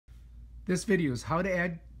This video is how to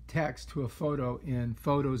add text to a photo in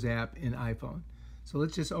Photos app in iPhone. So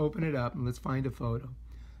let's just open it up and let's find a photo.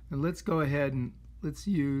 And let's go ahead and let's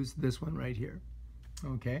use this one right here.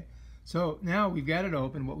 Okay, so now we've got it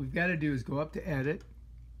open. What we've got to do is go up to Edit,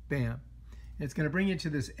 bam. And it's going to bring you to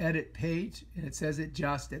this Edit page, and it says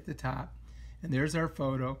Adjust at the top. And there's our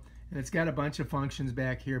photo, and it's got a bunch of functions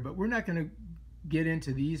back here, but we're not going to get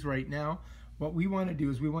into these right now. What we want to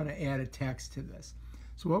do is we want to add a text to this.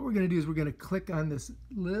 So what we're going to do is we're going to click on this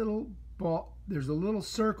little ball. There's a little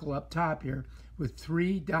circle up top here with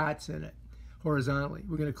 3 dots in it horizontally.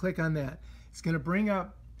 We're going to click on that. It's going to bring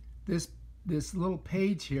up this little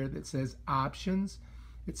page here that says Options.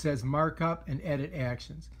 It says Markup and Edit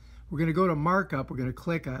Actions. We're going to go to Markup. We're going to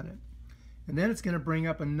click on it. And then it's going to bring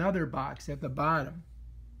up another box at the bottom.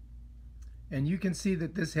 And you can see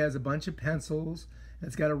that this has a bunch of pencils.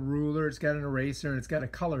 It's got a ruler, it's got an eraser, and it's got a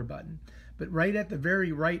color button. But right at the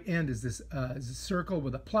very right end is this a circle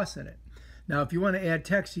with a plus in it. Now, if you want to add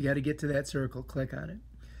text, you got to get to that circle, click on it.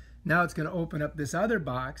 Now it's going to open up this other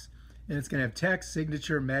box, and it's going to have text,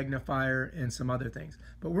 signature, magnifier, and some other things.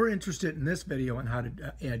 But we're interested in this video on how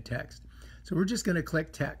to add text. So we're just going to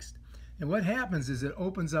click text. And what happens is it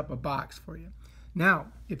opens up a box for you. Now,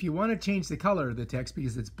 if you want to change the color of the text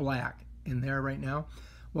because it's black in there right now,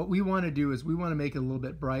 what we want to do is we want to make it a little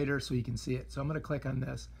bit brighter so you can see it. So I'm going to click on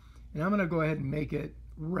this, and I'm going to go ahead and make it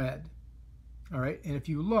red. All right, and if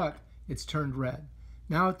you look, it's turned red.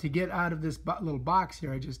 Now to get out of this little box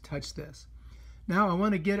here, I just touch this. Now I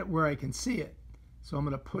want to get it where I can see it. So I'm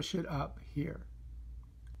going to push it up here.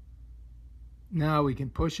 Now we can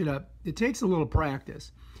push it up. It takes a little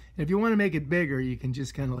practice. And if you want to make it bigger, you can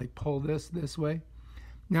just kind of like pull this way.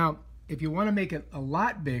 Now, if you want to make it a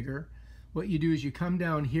lot bigger, what you do is you come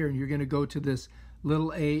down here and you're going to go to this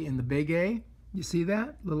little A in the big A. You see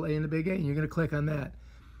that? Little A in the big A, and you're going to click on that.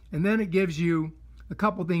 And then it gives you a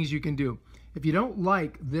couple things you can do. If you don't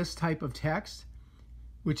like this type of text,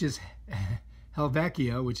 which is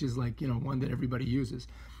Helvetia, which is like, one that everybody uses,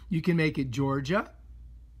 you can make it Georgia.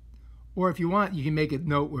 Or if you want, you can make it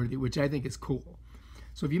noteworthy, which I think is cool.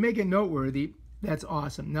 So if you make it noteworthy, that's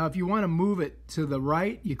awesome. Now, if you want to move it to the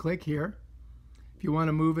right, you click here. If you want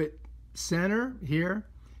to move it center here,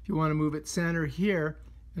 if you want to move it center here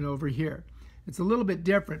and over here. It's a little bit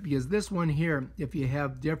different because this one here, if you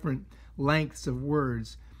have different lengths of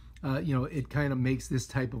words, it kind of makes this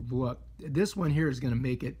type of look. This one here is going to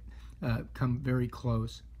make it come very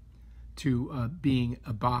close to being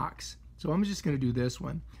a box. So I'm just going to do this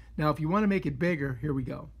one. Now, if you want to make it bigger, here we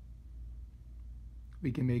go.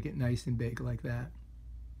 We can make it nice and big like that.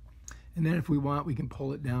 And then if we want, we can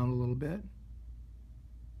pull it down a little bit.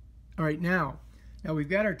 All right, now we've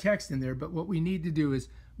got our text in there, but what we need to do is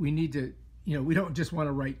we need to, we don't just want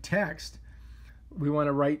to write text. We want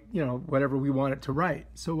to write, whatever we want it to write.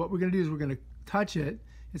 So what we're going to do is we're going to touch it.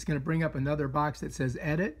 It's going to bring up another box that says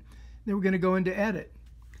Edit. Then we're going to go into Edit.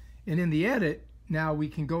 And in the Edit, now we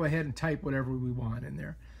can go ahead and type whatever we want in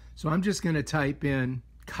there. So I'm just going to type in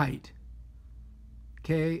kite.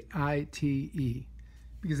 K-I-T-E,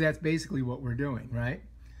 because that's basically what we're doing, right?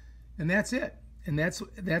 And that's it. And that's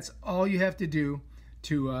all you have to do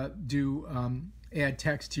to add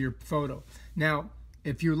text to your photo. Now,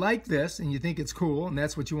 if you like this and you think it's cool and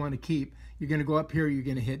that's what you want to keep, you're going to go up here, you're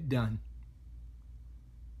going to hit Done.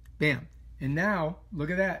 Bam. And now, look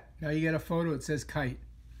at that. Now you got a photo that says kite.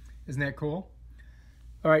 Isn't that cool?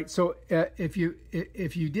 All right, so if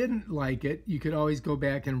you didn't like it, you could always go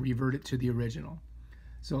back and revert it to the original.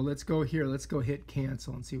 So let's go here, let's go hit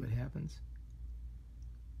cancel and see what happens.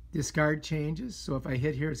 Discard changes, so if I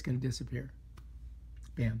hit here, it's going to disappear.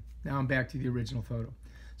 Bam, now I'm back to the original photo.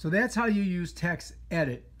 So that's how you use text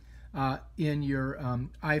edit in your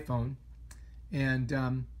iPhone.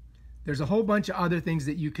 And there's a whole bunch of other things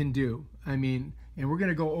that you can do. And we're going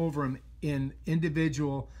to go over them in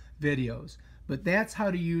individual videos. But that's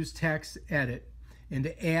how to use text edit and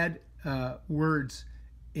to add words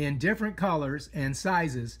in different colors and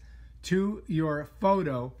sizes to your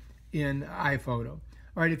photo in iPhoto.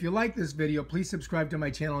 All right, if you like this video, please subscribe to my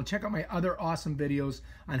channel and check out my other awesome videos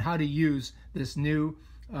on how to use this new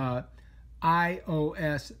iOS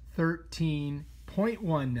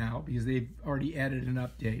 13.1 now, because they've already added an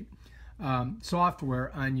update,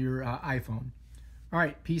 software on your iPhone. All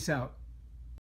right, peace out.